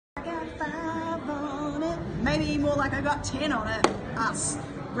I got 5 on it. Maybe more like I got 10 on it. Us.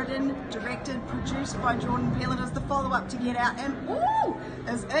 Written, directed, produced by Jordan Peele. It is the follow-up to Get Out, and ooh,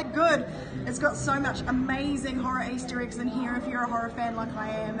 is it good? It's got so much amazing horror Easter eggs in here. If you're a horror fan like I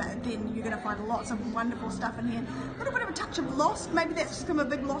am, then you're going to find lots of wonderful stuff in here. A little bit of a touch of Lost. Maybe that's just because I'm a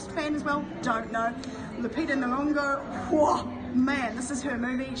big Lost fan as well. Don't know. Lupita Nyong'o. Whoa. Man, this is her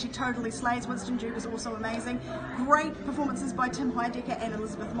movie. She totally slays. Winston Duke is also amazing. Great performances by Heidecker and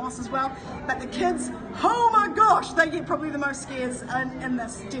Elisabeth Moss as well. But the kids, oh my gosh, they get probably the most scares in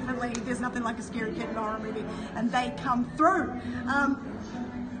this. Definitely, there's nothing like a scary kid in a horror movie, and they come through.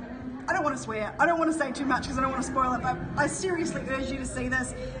 I don't want to swear. I don't want to say too much because I don't want to spoil it, but I seriously urge you to see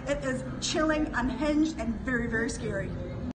this. It is chilling, unhinged, and very, very scary.